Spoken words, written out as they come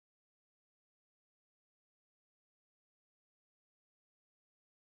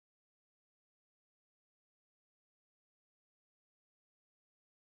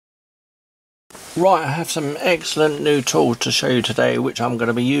Right, I have some excellent new tools to show you today, which I'm going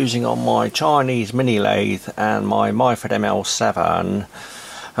to be using on my Chinese mini lathe and my Myford ML7.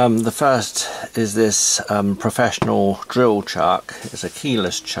 The first is this professional drill chuck. It's a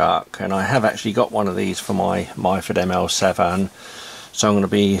keyless chuck, and I have actually got one of these for my Myford ML7, so I'm going to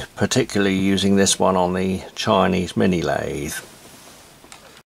be particularly using this one on the Chinese mini lathe.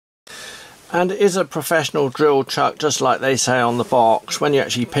 And it is a professional drill chuck, just like they say on the box. When you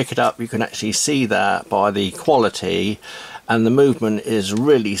actually pick it up, you can actually see that by the quality, and the movement is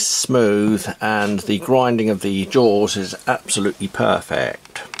really smooth, and the grinding of the jaws is absolutely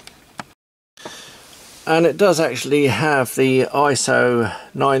perfect. And it does actually have the ISO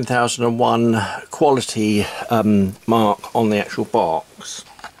 9001 quality mark on the actual box.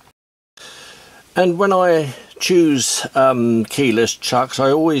 And when I choose keyless chucks,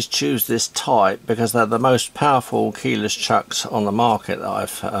 I always choose this type because they're the most powerful keyless chucks on the market that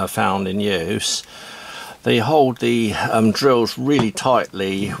I've found in use. They hold the drills really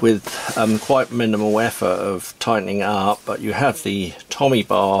tightly with quite minimal effort of tightening up, but you have the Tommy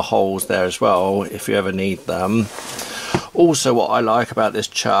bar holes there as well if you ever need them. Also, what I like about this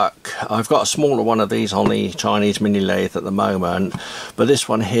chuck, I've got a smaller one of these on the Chinese mini lathe at the moment, but this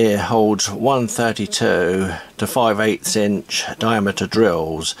one here holds 132 to 5/8 inch diameter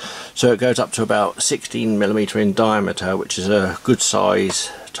drills, so it goes up to about 16mm in diameter, which is a good size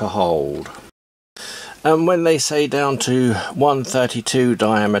to hold. And when they say down to 132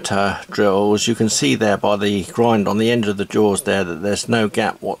 diameter drills, you can see there by the grind on the end of the jaws there that there's no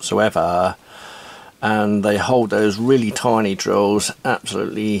gap whatsoever, and they hold those really tiny drills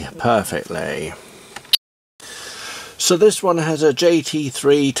absolutely perfectly. So this one has a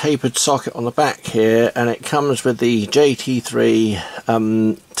JT3 tapered socket on the back here, and it comes with the JT3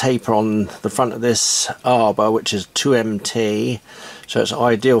 taper on the front of this arbor, which is 2MT, so it's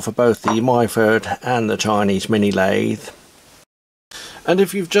ideal for both the Myford and the Chinese mini lathe. And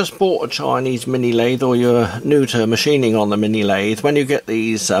if you've just bought a Chinese mini lathe, or you're new to machining on the mini lathe, when you get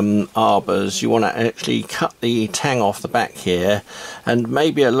these arbors, you want to actually cut the tang off the back here and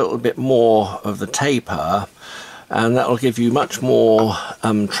maybe a little bit more of the taper, and that will give you much more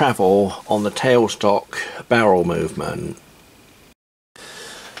travel on the tailstock barrel movement.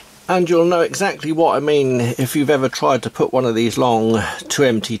 And you'll know exactly what I mean if you've ever tried to put one of these long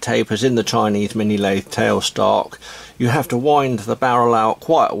 2MT tapers in the Chinese mini lathe tailstock. You have to wind the barrel out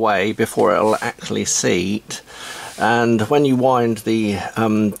quite a way before it'll actually seat, and when you wind the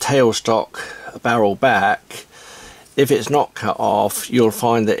tailstock barrel back, if it's not cut off, you'll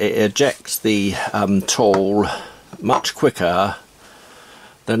find that it ejects the tool much quicker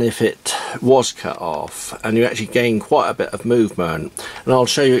than if it was cut off, and you actually gain quite a bit of movement. And I'll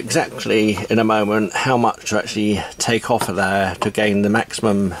show you exactly in a moment how much to actually take off of there to gain the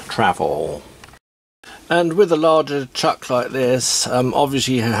maximum travel. And with a larger chuck like this,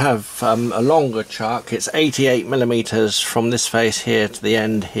 obviously you have a longer chuck. It's 88mm from this face here to the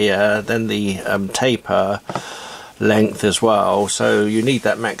end here, then the taper length as well, so you need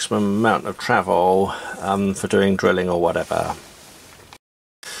that maximum amount of travel for doing drilling or whatever.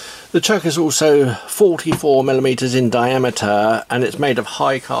 The chuck is also 44mm in diameter, and it's made of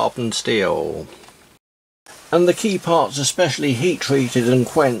high carbon steel. And the key parts are specially heat treated and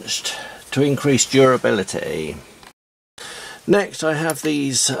quenched to increase durability. Next, I have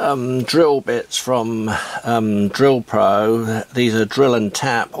these drill bits from Drill Pro. These are drill and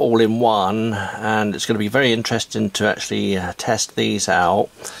tap all in one, and it's going to be very interesting to actually test these out.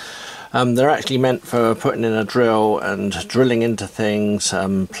 They're actually meant for putting in a drill and drilling into things,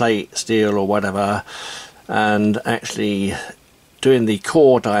 plate, steel or whatever, and actually doing the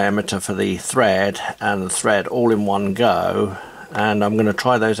core diameter for the thread and the thread all in one go. And I'm going to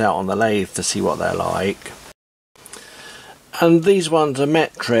try those out on the lathe to see what they're like. And these ones are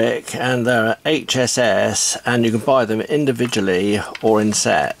metric, and they're HSS, and you can buy them individually or in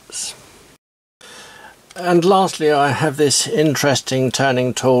sets. And lastly, I have this interesting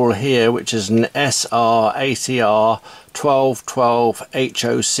turning tool here, which is an SR ACR 1212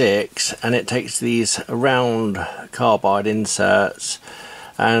 H06, and it takes these round carbide inserts,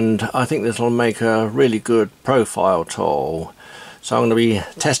 and I think this will make a really good profile tool. So I'm going to be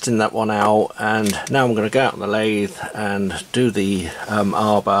testing that one out, and now I'm going to go out on the lathe and do the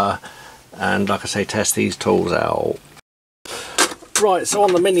arbor, and like I say, test these tools out. Right, so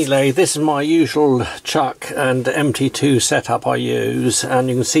on the mini lathe, this is my usual chuck and MT2 setup I use, and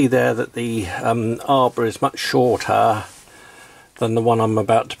you can see there that the arbor is much shorter than the one I'm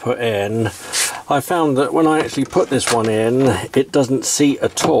about to put in. I found that when I actually put this one in, it doesn't seat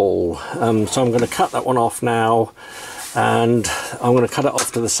at all, so I'm going to cut that one off now, and I'm going to cut it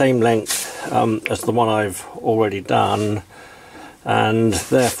off to the same length as the one I've already done, and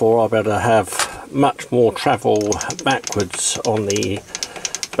therefore I better have much more travel backwards on the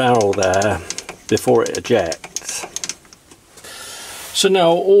barrel there before it ejects. So now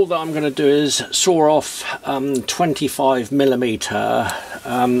all that I'm going to do is saw off 25mm.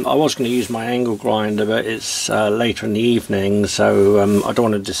 I was going to use my angle grinder, but it's later in the evening, so I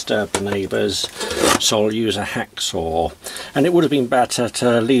don't want to disturb the neighbours, so I'll use a hacksaw. And it would have been better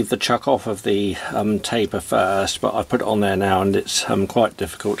to leave the chuck off of the taper first, but I put it on there now and it's quite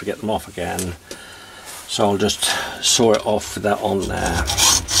difficult to get them off again. So I'll just saw it off with that on there.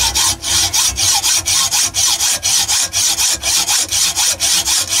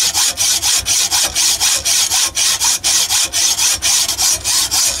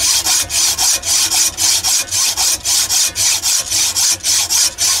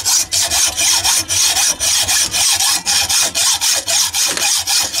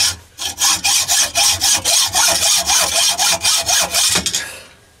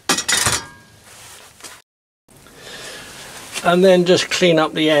 And then just clean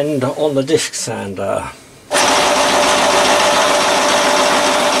up the end on the disc sander.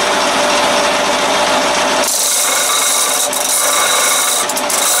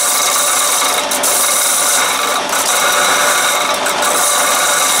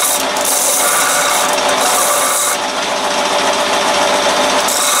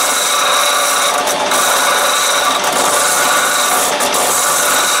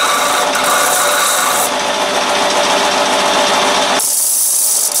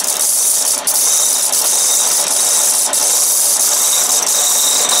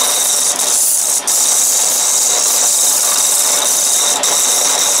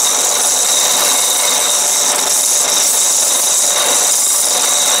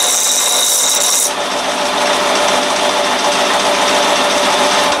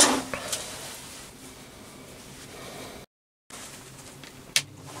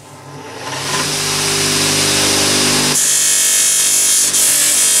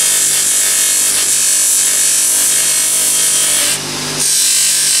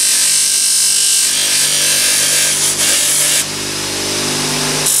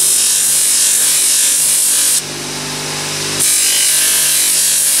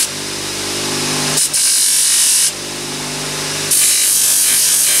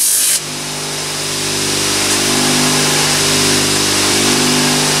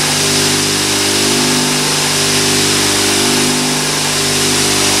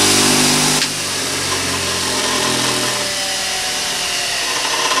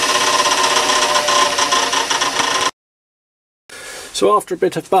 So after a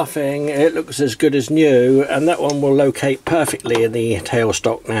bit of buffing, it looks as good as new, and that one will locate perfectly in the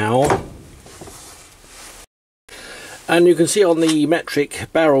tailstock now. And you can see on the metric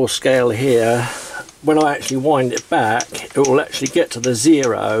barrel scale here, when I actually wind it back, it will actually get to the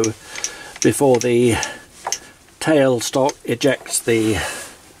 0 before the tailstock ejects the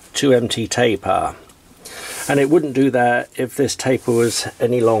 2MT taper. And it wouldn't do that if this taper was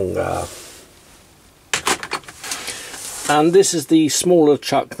any longer. And this is the smaller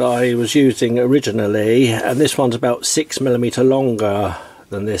chuck that I was using originally, and this one's about 6mm longer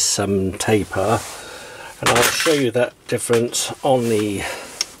than this taper, and I'll show you that difference on the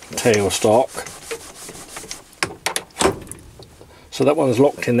tailstock. So that one's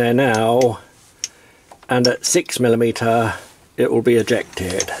locked in there now, and at 6mm it will be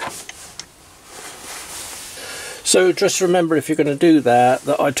ejected. So just remember, if you're going to do that,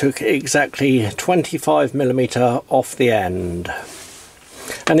 that I took exactly 25mm off the end.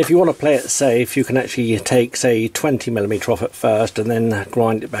 And if you want to play it safe, you can actually take, say, 20mm off at first and then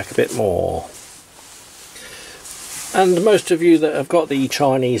grind it back a bit more. And most of you that have got the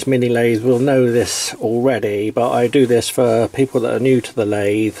Chinese mini lathe will know this already, but I do this for people that are new to the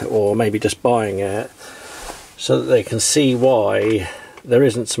lathe or maybe just buying it, so that they can see why there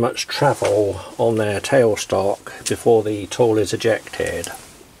isn't so much travel on their tailstock before the tool is ejected.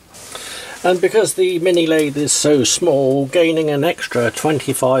 And because the mini lathe is so small, gaining an extra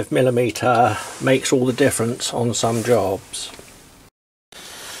 25mm makes all the difference on some jobs.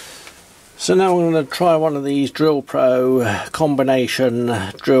 So now I'm going to try one of these Drill Pro combination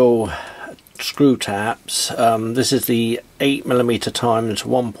drill screw taps. This is the 8mm times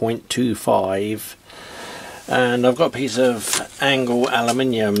 1.25. And I've got a piece of angle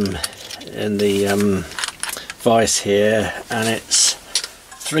aluminium in the vise here, and it's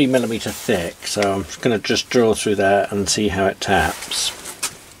 3mm thick, so I'm going to just drill through that and see how it taps.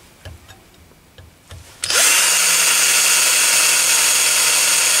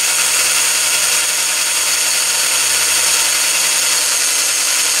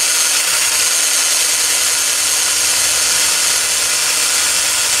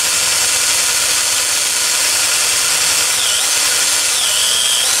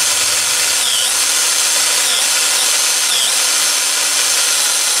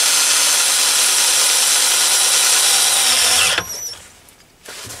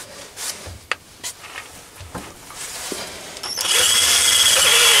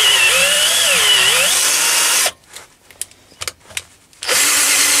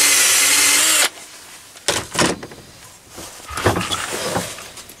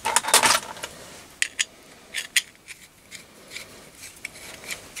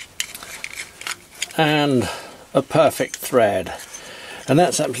 and a perfect thread. And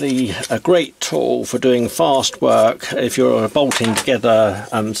that's actually a great tool for doing fast work. If you're bolting together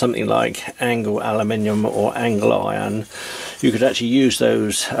something like angle aluminium or angle iron, you could actually use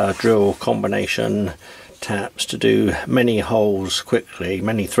those drill combination taps to do many holes quickly,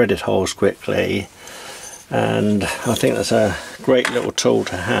 many threaded holes quickly. And I think that's a great little tool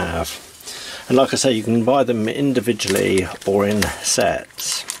to have. And like I say, you can buy them individually or in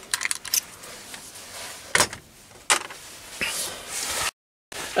sets.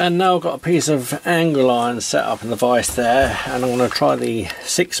 And now I've got a piece of angle iron set up in the vise there, and I'm going to try the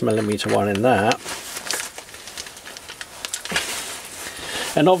 6mm one in that.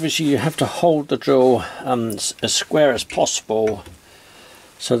 And obviously you have to hold the drill as square as possible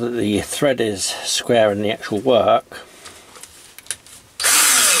so that the thread is square in the actual work.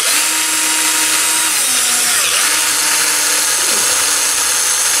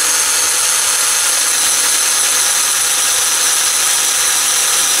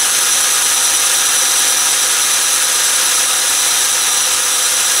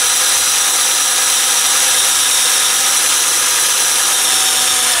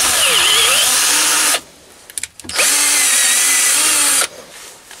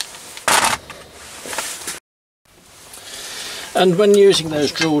 And when using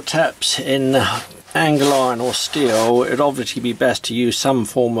those drill taps in angle iron or steel, it'd obviously be best to use some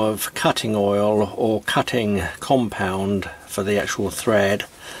form of cutting oil or cutting compound for the actual thread.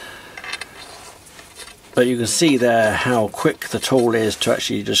 But you can see there how quick the tool is to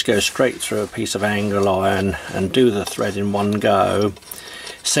actually just go straight through a piece of angle iron and do the thread in one go.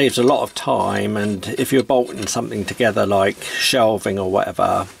 It saves a lot of time, and if you're bolting something together like shelving or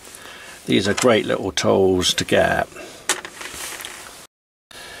whatever, these are great little tools to get.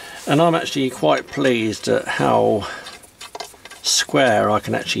 And I'm actually quite pleased at how square I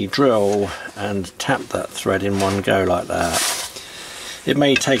can actually drill and tap that thread in one go like that. It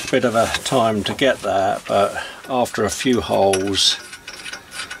may take a bit of a time to get that, but after a few holes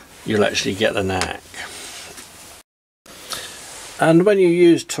you'll actually get the knack. And when you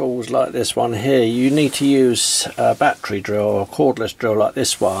use tools like this one here, you need to use a battery drill or a cordless drill like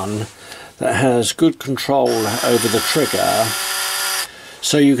this one that has good control over the trigger.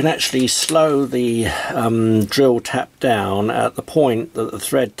 So you can actually slow the drill tap down at the point that the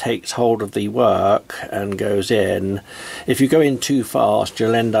thread takes hold of the work and goes in. If you go in too fast,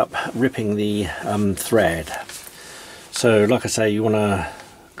 you'll end up ripping the thread. So like I say, you want a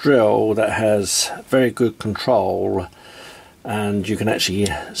drill that has very good control, and you can actually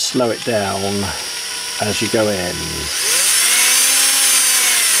slow it down as you go in.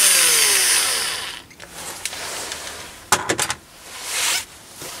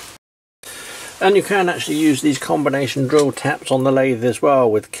 And you can actually use these combination drill taps on the lathe as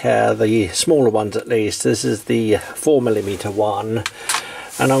well with care, the smaller ones at least. This is the 4mm one,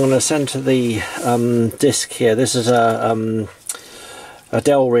 and I'm going to centre the disc here. This is a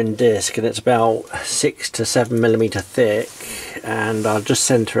Delrin disc, and it's about 6 to 7mm thick, and I'll just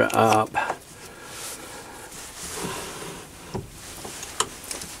centre it up.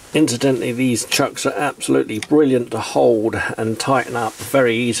 Incidentally, these chucks are absolutely brilliant to hold and tighten up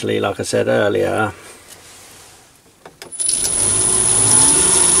very easily, like I said earlier.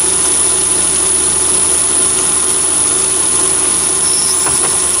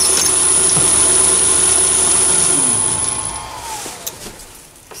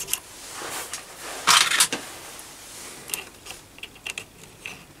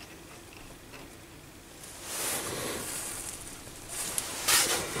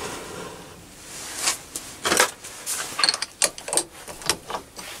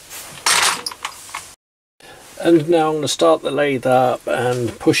 And now I'm going to start the lathe up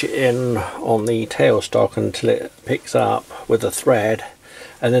and push it in on the tailstock until it picks up with a thread,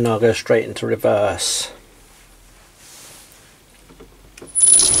 and then I'll go straight into reverse.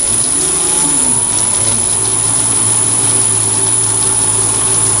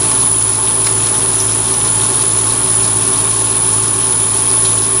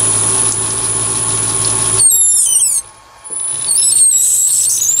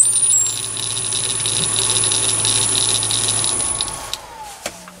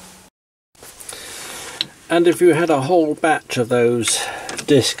 And if you had a whole batch of those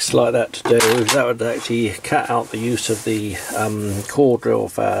discs like that to do, that would actually cut out the use of the core drill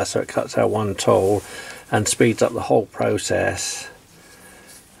first, so it cuts out one tool and speeds up the whole process.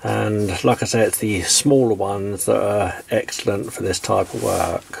 And like I say, it's the smaller ones that are excellent for this type of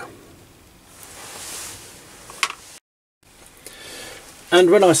work. And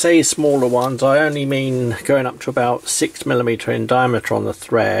when I say smaller ones, I only mean going up to about 6mm in diameter on the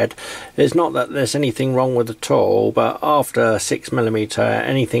thread. It's not that there's anything wrong with the tool, but after 6mm,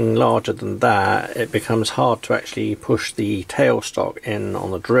 anything larger than that, it becomes hard to actually push the tailstock in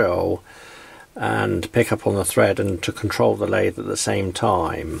on the drill and pick up on the thread and to control the lathe at the same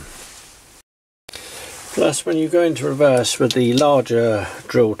time. Plus, when you go into reverse with the larger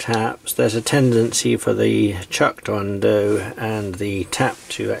drill taps, there's a tendency for the chuck to undo and the tap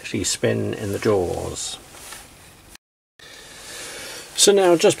to actually spin in the jaws. So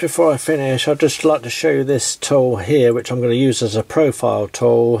now, just before I finish, I'd just like to show you this tool here, which I'm going to use as a profile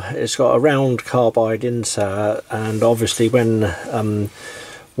tool. It's got a round carbide insert, and obviously when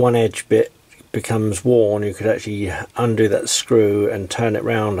one edge bit becomes worn, you could actually undo that screw and turn it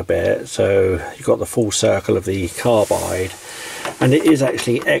round a bit, so you've got the full circle of the carbide. And it is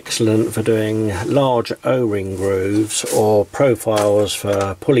actually excellent for doing large O-ring grooves or profiles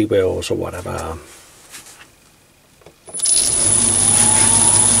for pulley wheels or whatever.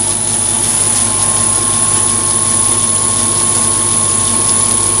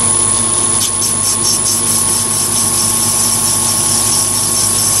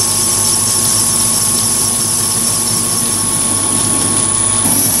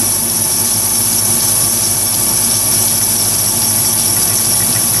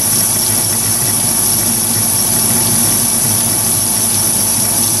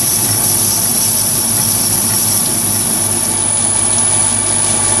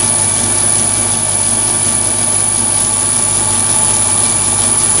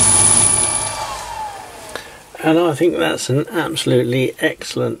 And I think that's an absolutely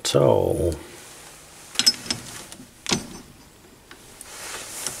excellent tool.